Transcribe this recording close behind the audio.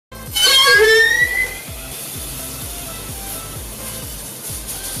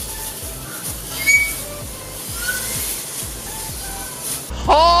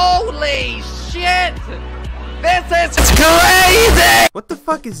shit! This is crazy! What the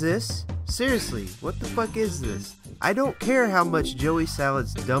fuck is this? Seriously, what the fuck is this? I don't care how much Joey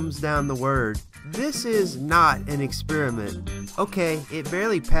Salads dumbs down the word. This is not an experiment. Okay, it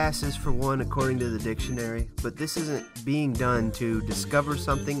barely passes for one according to the dictionary, but this isn't being done to discover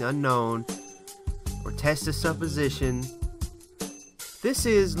something unknown or test a supposition. This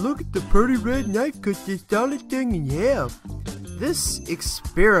is, look at the pretty red knife, cut this solid thing in half. This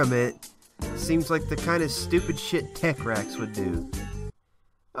experiment seems like the kind of stupid shit Tech Racks would do.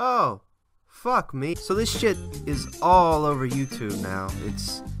 Oh, fuck me. So this shit is all over YouTube now.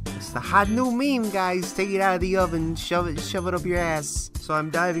 It's the hot new meme, guys. Take it out of the oven, shove it up your ass. So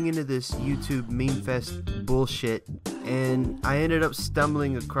I'm diving into this YouTube meme fest bullshit, and I ended up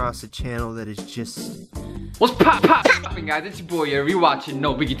stumbling across a channel that is just... What's poppin', guys? It's your boy here. You're watching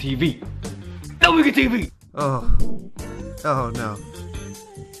No Biggie TV. No Biggie TV! Oh no.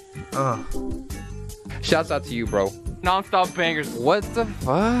 Oh. Shouts out to you, bro. Non-stop bangers. What the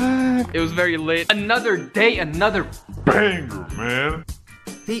fuck? It was very lit. Another day, another banger, man.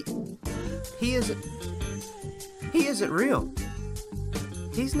 He isn't real.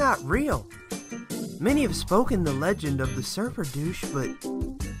 He's not real. Many have spoken the legend of the surfer douche, but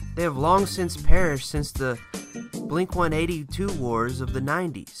they have long since perished since the Blink-182 wars of the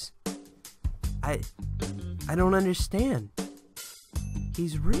 90s. I don't understand.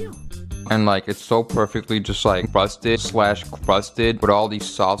 He's real. And like, it's so perfectly just like crusted with all these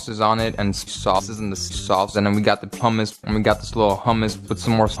sauces on it, and sauces and the sauce, and then we got the hummus, and we got this little hummus with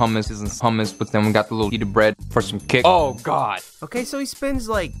some more hummus and hummus, but then we got the little pita bread for some kick. Oh god. Okay, so he spends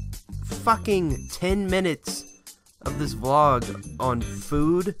like fucking 10 minutes of this vlog on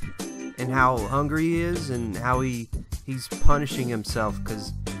food and how hungry he is and how he's punishing himself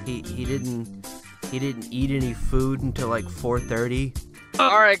because he didn't eat any food until like 4:30.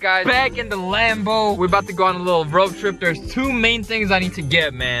 Alright guys, back in the Lambo. We're about to go on a little road trip. There's two main things I need to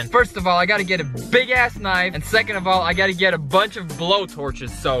get, man. First of all, I gotta get a big ass knife, and second of all, I gotta get a bunch of blow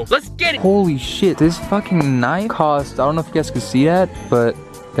torches. So let's get it. Holy shit, this fucking knife cost, I don't know if you guys can see that, but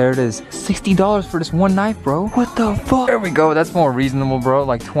there it is, $60 for this one knife, bro. What the fuck? There we go, that's more reasonable, bro.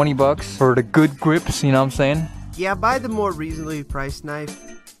 Like 20 bucks for the good grips, you know what I'm saying? Yeah, buy the more reasonably priced knife.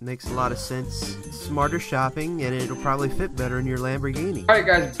 Makes a lot of sense. Smarter shopping, and it'll probably fit better in your Lamborghini. Alright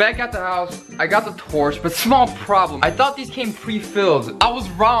guys, back at the house. I got the torch, but small problem. I thought these came pre-filled. I was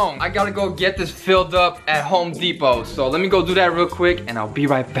wrong. I gotta go get this filled up at Home Depot. So let me go do that real quick, and I'll be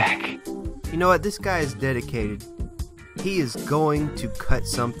right back. You know what? This guy is dedicated. He is going to cut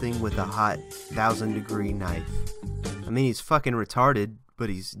something with a hot 1000-degree knife. I mean, he's fucking retarded,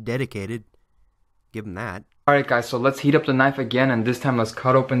 but he's dedicated. Give him that. Alright guys, so let's heat up the knife again, and this time let's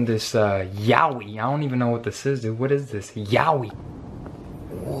cut open this Yowie. I don't even know what this is, dude. What is this? Yowie.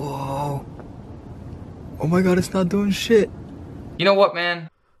 Whoa. Oh my god, it's not doing shit. You know what, man?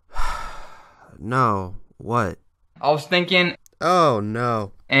 No. What? I was thinking... Oh,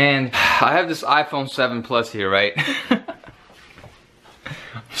 no. And I have this iPhone 7 Plus here, right?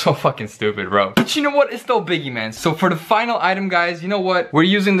 So fucking stupid, bro. But you know what? It's still biggie, man. So for the final item, guys, you know what? We're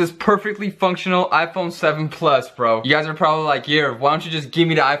using this perfectly functional iPhone 7 Plus, bro. You guys are probably like, yeah, why don't you just give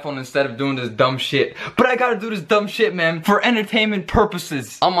me the iPhone instead of doing this dumb shit? But I gotta do this dumb shit, man, for entertainment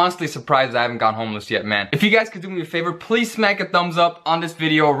purposes. I'm honestly surprised I haven't gone homeless yet, man. If you guys could do me a favor, please smack a thumbs up on this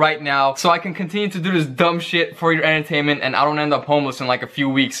video right now so I can continue to do this dumb shit for your entertainment and I don't end up homeless in like a few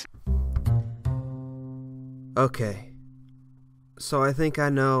weeks. Okay. So I think I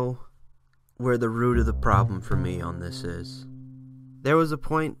know where the root of the problem for me on this is. There was a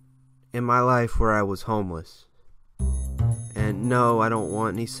point in my life where I was homeless. And no, I don't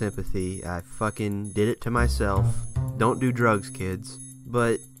want any sympathy. I fucking did it to myself. Don't do drugs, kids.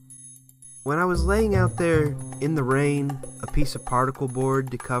 But when I was laying out there in the rain, a piece of particle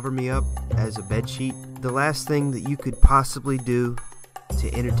board to cover me up as a bedsheet, the last thing that you could possibly do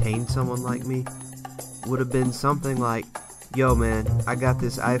to entertain someone like me would have been something like, yo man, I got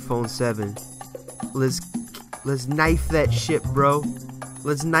this iPhone 7. Let's knife that shit, bro.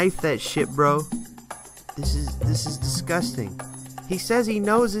 Let's knife that shit, bro. This is disgusting. He says he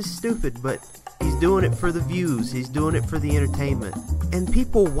knows it's stupid, but he's doing it for the views. He's doing it for the entertainment. And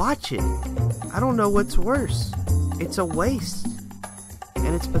people watch it. I don't know what's worse. It's a waste.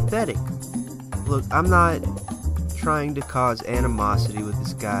 And it's pathetic. Look, I'm not trying to cause animosity with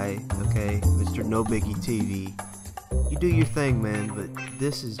this guy, okay? Mr. No Biggie TV. You do your thing, man, but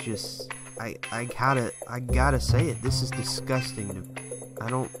this is just, I gotta say it. This is disgusting. I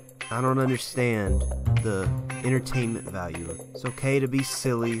don't understand the entertainment value. It's okay to be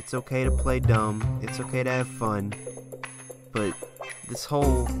silly. It's okay to play dumb. It's okay to have fun. But this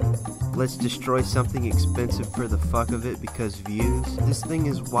whole let's destroy something expensive for the fuck of it because views, this thing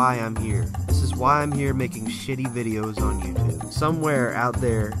is why I'm here. This is why I'm here making shitty videos on YouTube. Somewhere out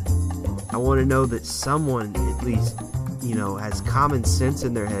there, I want to know that someone at least, you know, has common sense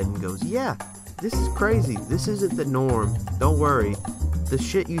in their head and goes, yeah, this is crazy. This isn't the norm. Don't worry. The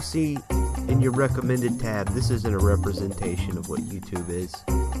shit you see in your recommended tab, this isn't a representation of what YouTube is.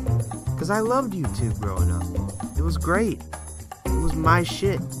 Because I loved YouTube growing up. It was great. It was my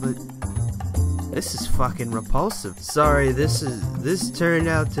shit, but this is fucking repulsive. Sorry, this turned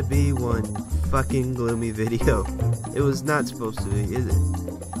out to be one fucking gloomy video. It was not supposed to be, is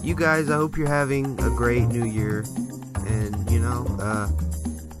it? You guys, I hope you're having a great new year. And, you know,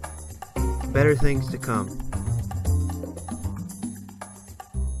 better things to come.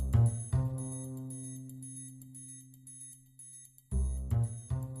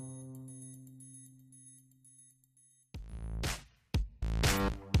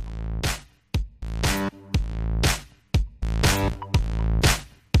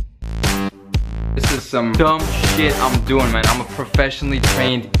 This is some dumb shit I'm doing, man. I'm a professionally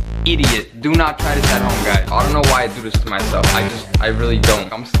trained idiot. Do not try this at home, guys. I don't know why I do this to myself. I really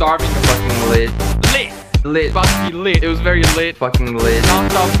don't. I'm starving fucking lit. Lit. About to be lit. It was very lit. Fucking lit.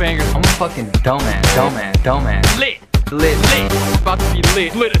 Non-stop bangers. I'm a fucking dumbass. Lit. About to be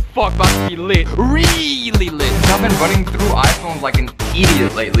lit. Lit as fuck. About to be lit. Really lit. I've been running through iPhones like an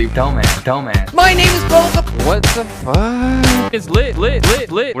idiot lately. Dumbass. My name is Paul. What the fuck? It's lit.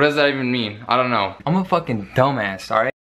 What does that even mean? I don't know. I'm a fucking dumbass, alright?